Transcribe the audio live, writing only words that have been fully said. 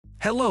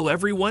Hello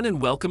everyone and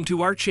welcome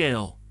to our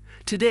channel.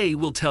 Today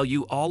we'll tell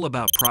you all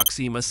about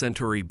Proxima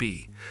Centauri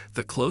b,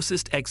 the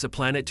closest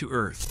exoplanet to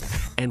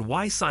Earth, and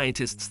why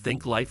scientists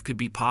think life could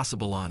be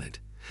possible on it.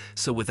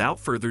 So without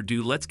further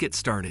ado, let's get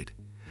started.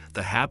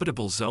 The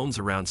habitable zones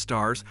around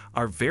stars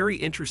are very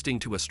interesting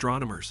to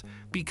astronomers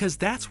because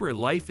that's where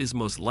life is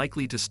most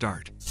likely to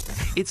start.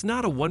 It's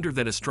not a wonder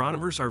that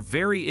astronomers are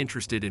very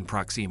interested in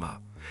Proxima,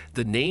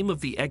 the name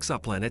of the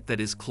exoplanet that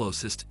is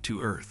closest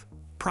to Earth.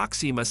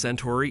 Proxima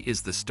Centauri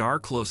is the star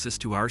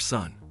closest to our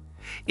Sun.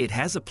 It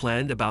has a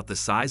planet about the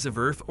size of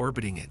Earth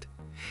orbiting it.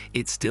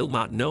 It's still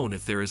not known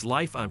if there is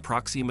life on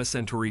Proxima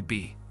Centauri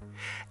b.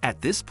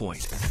 At this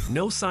point,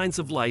 no signs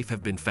of life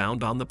have been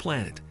found on the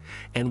planet,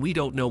 and we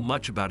don't know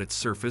much about its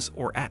surface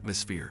or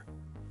atmosphere.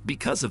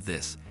 Because of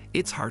this,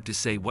 it's hard to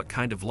say what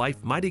kind of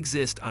life might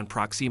exist on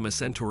Proxima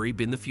Centauri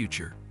b in the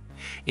future.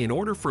 In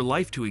order for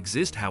life to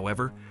exist,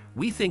 however,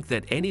 we think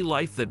that any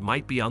life that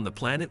might be on the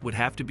planet would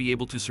have to be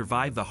able to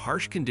survive the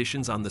harsh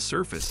conditions on the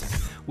surface,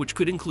 which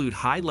could include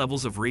high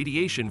levels of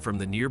radiation from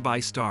the nearby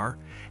star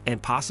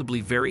and possibly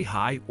very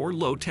high or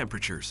low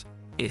temperatures.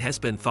 It has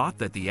been thought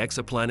that the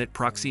exoplanet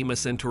Proxima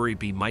Centauri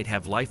b might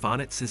have life on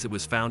it since it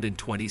was found in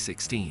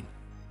 2016.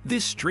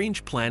 This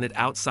strange planet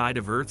outside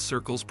of Earth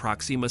circles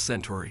Proxima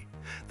Centauri,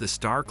 the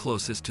star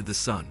closest to the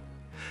Sun.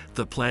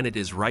 The planet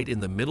is right in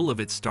the middle of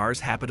its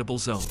star's habitable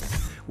zone,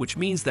 which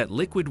means that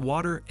liquid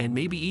water and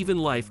maybe even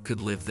life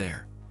could live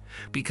there.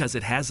 Because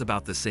it has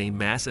about the same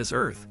mass as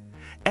Earth,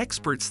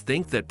 experts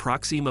think that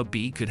Proxima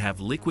b could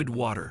have liquid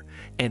water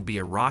and be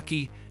a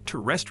rocky,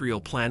 terrestrial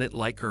planet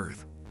like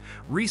Earth.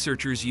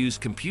 Researchers used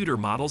computer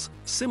models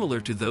similar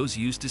to those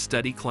used to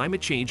study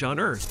climate change on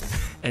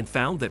Earth and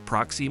found that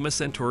Proxima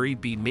Centauri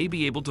b may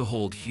be able to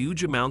hold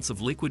huge amounts of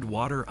liquid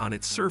water on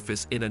its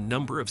surface in a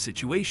number of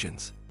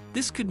situations.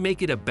 This could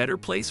make it a better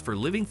place for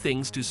living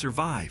things to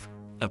survive.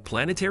 A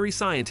planetary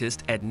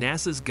scientist at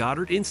NASA's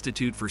Goddard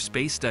Institute for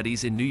Space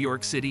Studies in New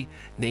York City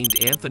named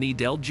Anthony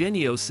Del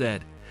Genio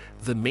said,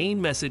 "The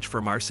main message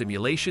from our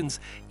simulations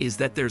is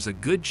that there's a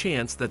good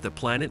chance that the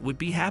planet would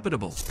be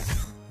habitable."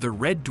 The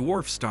red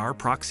dwarf star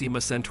Proxima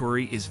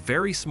Centauri is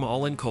very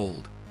small and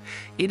cold.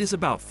 It is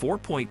about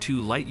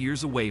 4.2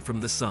 light-years away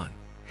from the Sun.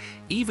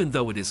 Even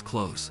though it is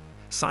close,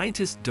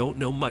 scientists don't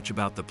know much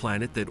about the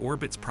planet that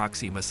orbits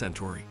Proxima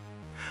Centauri.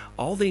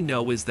 All they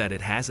know is that it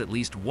has at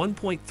least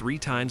 1.3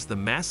 times the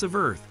mass of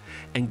Earth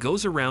and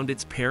goes around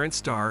its parent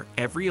star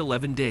every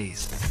 11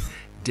 days.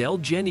 Del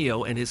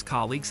Genio and his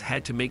colleagues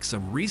had to make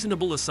some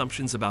reasonable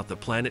assumptions about the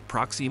planet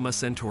Proxima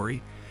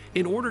Centauri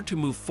in order to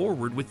move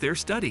forward with their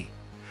study.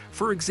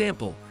 For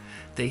example,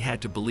 they had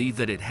to believe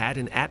that it had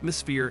an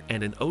atmosphere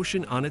and an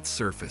ocean on its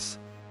surface.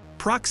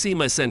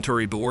 Proxima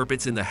Centauri b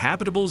orbits in the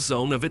habitable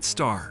zone of its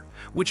star,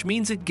 which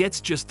means it gets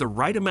just the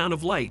right amount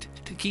of light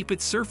to keep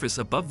its surface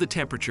above the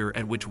temperature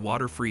at which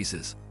water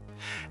freezes.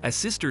 A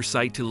sister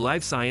site to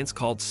Live Science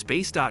called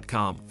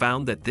Space.com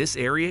found that this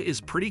area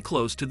is pretty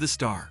close to the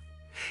star.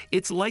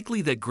 It's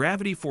likely that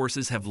gravity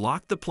forces have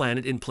locked the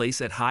planet in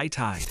place at high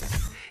tide,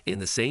 in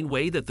the same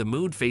way that the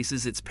Moon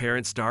faces its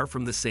parent star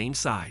from the same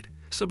side.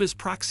 So does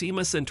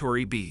Proxima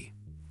Centauri b.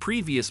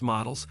 Previous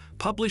models,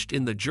 published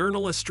in the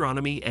journal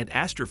Astronomy and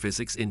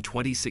Astrophysics in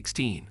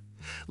 2016,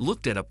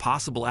 looked at a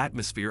possible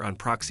atmosphere on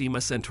Proxima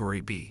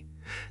Centauri b.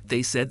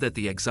 They said that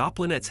the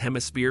exoplanet's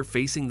hemisphere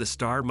facing the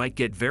star might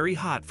get very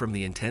hot from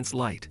the intense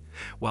light,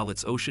 while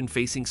its ocean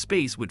facing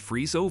space would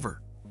freeze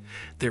over.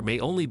 There may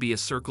only be a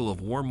circle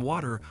of warm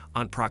water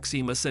on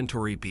Proxima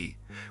Centauri b,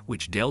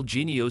 which Del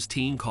Genio's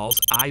team calls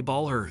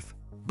eyeball Earth.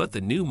 But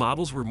the new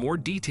models were more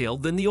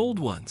detailed than the old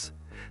ones.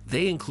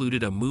 They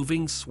included a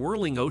moving,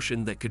 swirling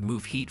ocean that could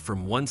move heat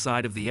from one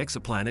side of the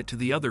exoplanet to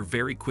the other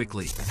very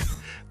quickly.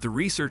 The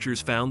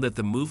researchers found that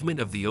the movement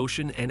of the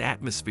ocean and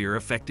atmosphere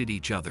affected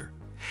each other.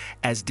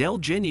 As Del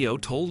Genio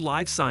told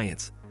Live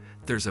Science,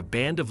 there's a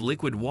band of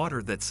liquid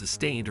water that's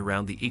sustained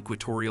around the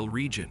equatorial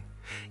region,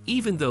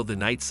 even though the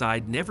night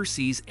side never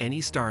sees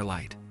any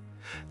starlight.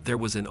 There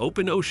was an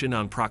open ocean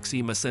on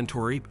Proxima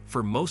Centauri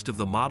for most of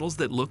the models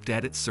that looked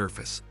at its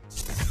surface.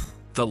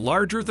 The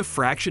larger the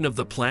fraction of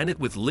the planet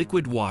with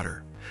liquid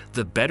water,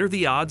 the better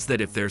the odds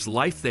that if there's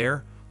life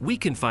there, we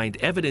can find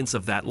evidence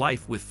of that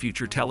life with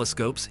future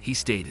telescopes, he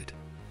stated.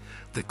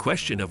 The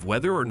question of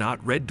whether or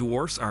not red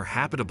dwarfs are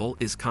habitable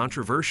is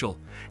controversial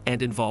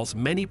and involves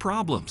many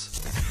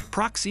problems.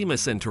 Proxima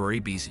Centauri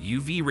b's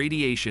UV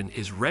radiation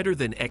is redder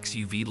than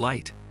XUV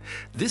light.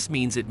 This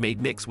means it may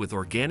mix with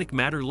organic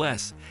matter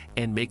less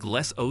and make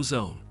less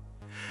ozone.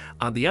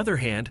 On the other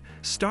hand,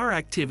 star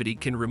activity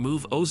can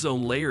remove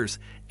ozone layers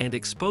and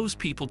expose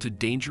people to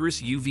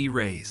dangerous UV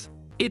rays.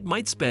 It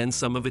might spend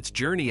some of its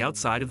journey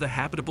outside of the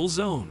habitable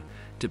zone,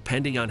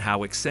 depending on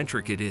how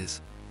eccentric it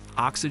is.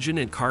 Oxygen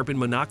and carbon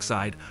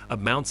monoxide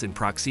amounts in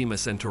Proxima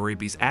Centauri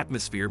b's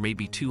atmosphere may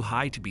be too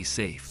high to be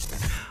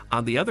safe.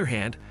 On the other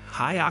hand,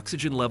 high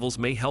oxygen levels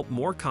may help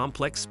more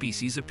complex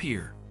species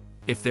appear.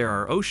 If there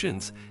are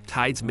oceans,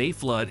 tides may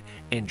flood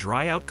and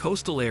dry out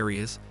coastal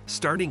areas,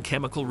 starting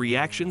chemical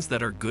reactions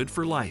that are good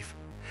for life.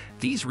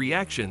 These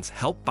reactions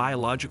help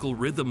biological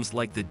rhythms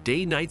like the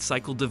day-night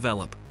cycle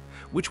develop,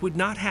 which would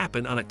not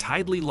happen on a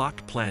tidally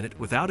locked planet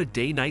without a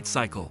day-night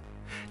cycle.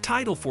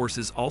 Tidal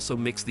forces also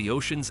mix the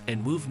oceans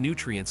and move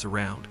nutrients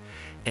around,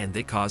 and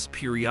they cause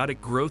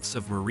periodic growths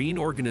of marine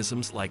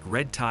organisms like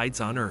red tides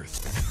on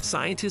Earth.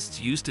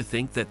 Scientists used to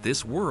think that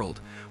this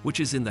world, which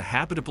is in the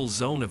habitable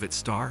zone of its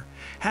star,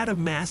 had a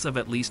mass of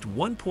at least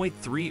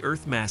 1.3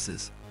 Earth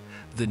masses.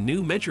 The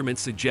new measurement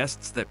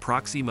suggests that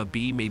Proxima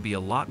b may be a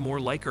lot more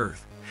like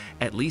Earth,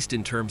 at least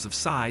in terms of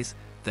size,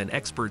 than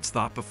experts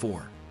thought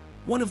before.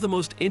 One of the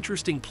most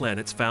interesting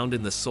planets found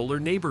in the solar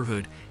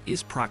neighborhood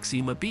is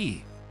Proxima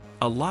b.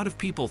 A lot of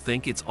people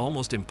think it's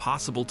almost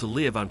impossible to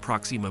live on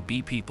Proxima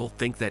b. People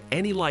think that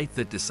any life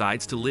that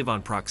decides to live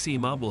on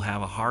Proxima will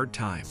have a hard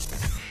time.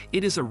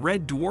 It is a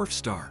red dwarf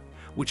star,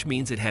 which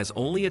means it has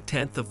only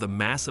 1/10 of the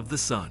mass of the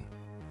Sun.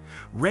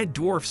 Red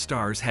dwarf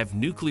stars have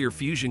nuclear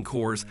fusion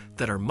cores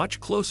that are much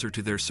closer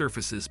to their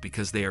surfaces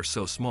because they are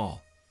so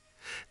small.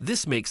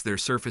 This makes their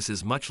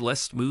surfaces much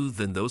less smooth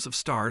than those of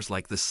stars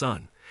like the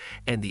Sun,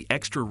 and the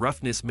extra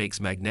roughness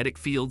makes magnetic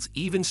fields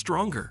even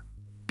stronger.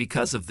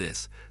 Because of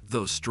this,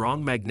 those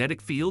strong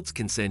magnetic fields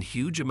can send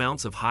huge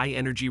amounts of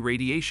high-energy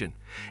radiation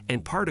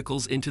and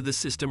particles into the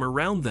system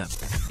around them.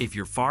 If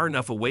you're far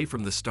enough away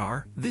from the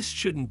star, this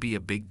shouldn't be a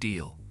big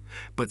deal.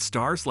 But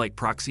stars like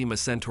Proxima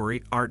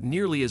Centauri aren't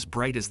nearly as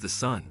bright as the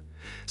Sun,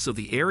 so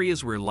the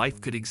areas where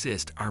life could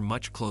exist are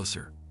much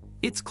closer.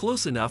 It's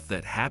close enough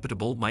that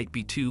habitable might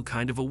be too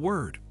kind of a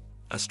word.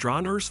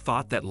 Astronomers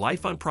thought that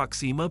life on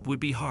Proxima would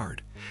be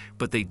hard,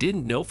 but they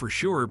didn't know for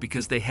sure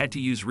because they had to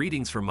use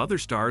readings from other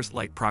stars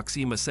like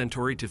Proxima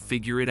Centauri to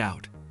figure it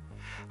out.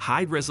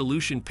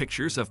 High-resolution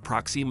pictures of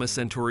Proxima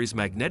Centauri's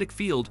magnetic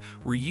field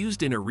were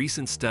used in a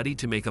recent study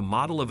to make a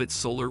model of its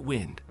solar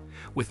wind.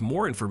 With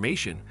more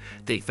information,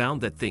 they found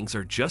that things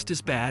are just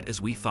as bad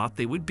as we thought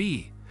they would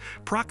be.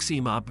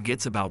 Proxima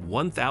gets about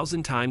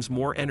 1,000 times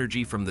more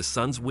energy from the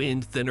Sun's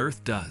wind than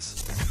Earth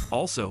does.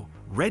 Also,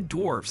 red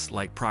dwarfs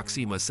like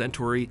Proxima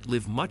Centauri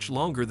live much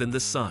longer than the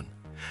Sun,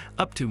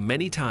 up to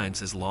many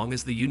times as long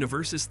as the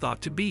universe is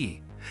thought to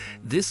be.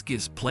 This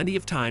gives plenty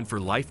of time for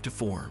life to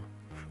form.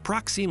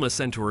 Proxima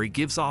Centauri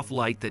gives off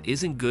light that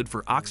isn't good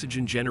for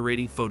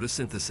oxygen-generating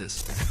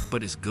photosynthesis,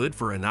 but is good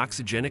for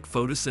anoxygenic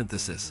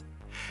photosynthesis.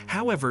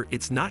 However,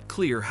 it's not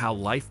clear how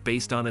life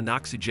based on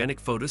anoxygenic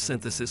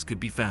photosynthesis could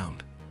be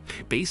found.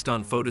 Based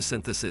on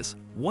photosynthesis,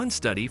 one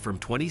study from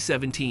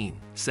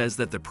 2017 says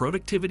that the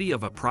productivity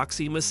of a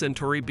Proxima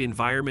Centauri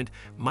environment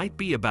might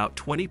be about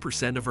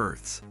 20% of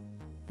Earth's.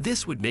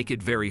 This would make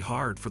it very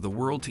hard for the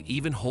world to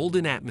even hold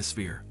an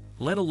atmosphere,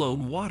 let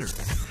alone water.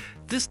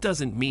 This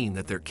doesn't mean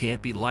that there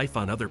can't be life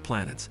on other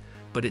planets,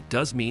 but it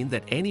does mean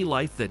that any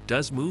life that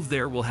does move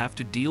there will have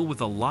to deal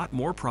with a lot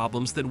more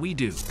problems than we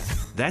do.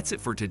 That's it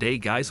for today,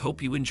 guys.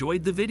 Hope you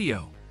enjoyed the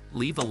video.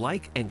 Leave a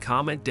like and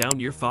comment down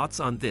your thoughts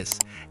on this,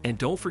 and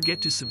don't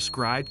forget to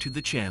subscribe to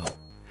the channel.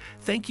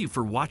 Thank you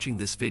for watching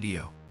this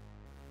video.